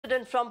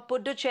incident from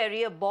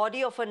Puducherry, a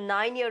body of a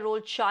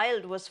 9-year-old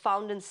child was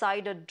found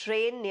inside a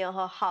drain near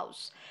her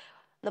house.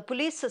 The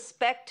police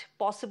suspect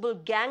possible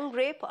gang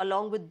rape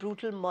along with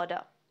brutal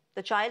murder.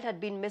 The child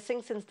had been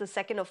missing since the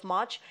 2nd of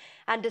March,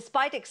 and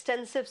despite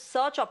extensive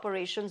search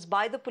operations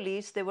by the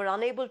police, they were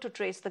unable to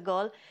trace the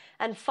girl.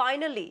 And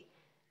finally,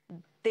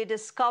 they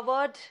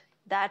discovered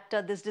that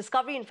this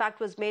discovery, in fact,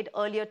 was made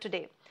earlier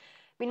today.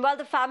 Meanwhile,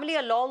 the family,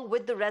 along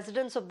with the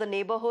residents of the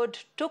neighborhood,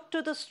 took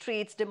to the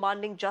streets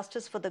demanding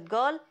justice for the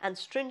girl and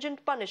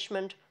stringent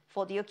punishment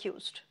for the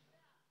accused.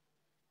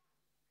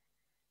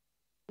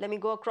 Let me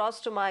go across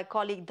to my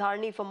colleague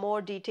Dharni for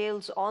more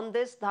details on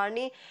this.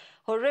 Dharni,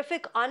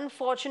 horrific,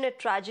 unfortunate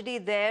tragedy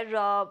there.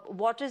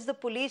 What is the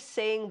police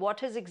saying? What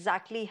has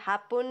exactly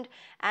happened?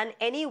 And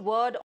any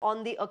word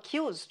on the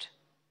accused?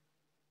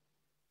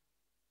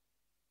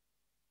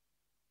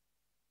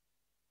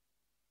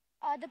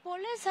 The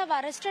police have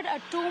arrested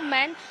two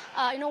men,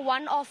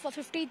 one of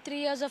 53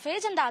 years of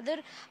age and the other,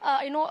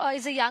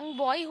 is a young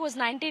boy who is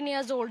 19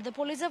 years old. The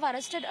police have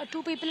arrested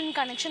two people in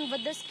connection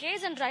with this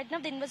case, and right now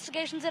the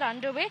investigations are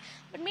underway.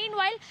 But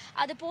meanwhile,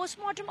 the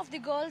post-mortem of the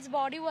girl's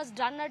body was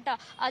done at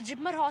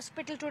Jimmer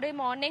Hospital today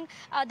morning.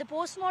 The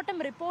post-mortem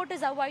report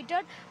is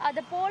awaited.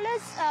 The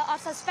police are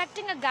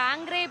suspecting a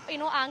gang rape,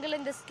 angle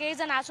in this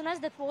case, and as soon as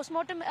the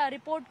post-mortem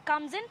report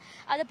comes in,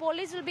 the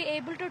police will be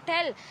able to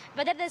tell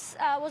whether this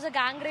was a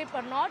gang rape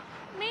or not.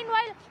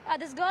 Meanwhile,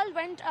 this girl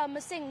went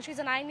missing. She's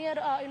a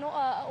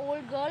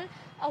 9-year-old girl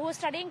who was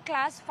studying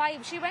class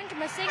 5. She went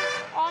missing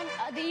on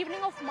the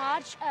evening of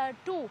March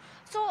 2.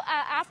 So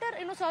after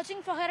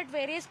searching for her at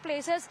various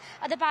places,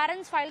 the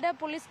parents filed a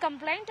police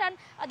complaint, and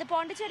the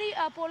Puducherry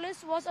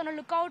police was on a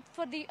lookout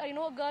for the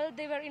girl.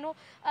 They were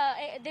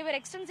they were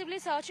extensively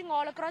searching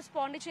all across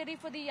Puducherry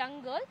for the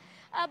young girl,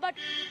 but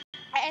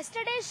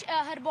yesterday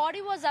her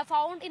body was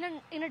found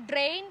in a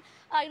drain,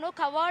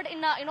 covered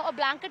in a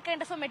blanket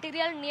kind of a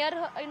material near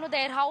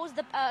their house,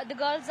 the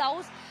girl's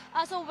house.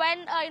 So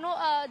when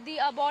the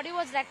body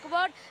was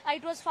recovered,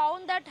 it was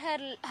found that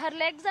her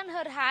legs and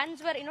her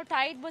hands were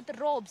tied with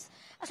ropes.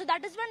 So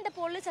that is when the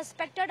police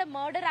suspected a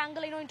murder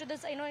angle into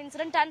this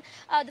incident, and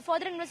the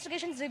further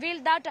investigations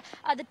revealed that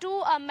the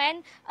two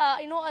men,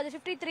 the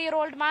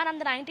 53-year-old man and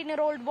the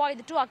 19-year-old boy,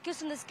 the two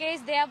accused in this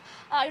case, they have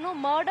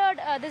murdered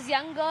this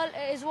young girl,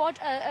 is what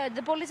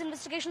the police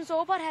investigation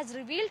so far has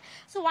revealed.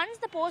 So once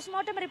the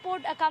post-mortem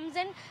report comes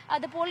in,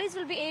 the police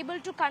will be able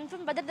to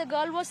confirm whether the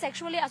girl was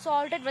sexually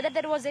assaulted, whether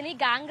there was any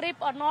gang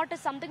rape or not, is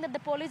something that the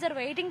police are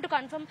waiting to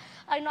confirm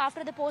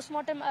after the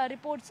post-mortem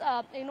reports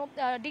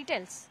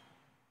details.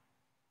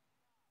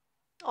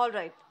 All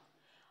right,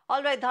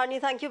 Dharni,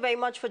 thank you very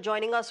much for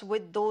joining us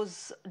with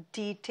those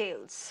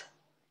details.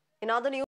 In other news,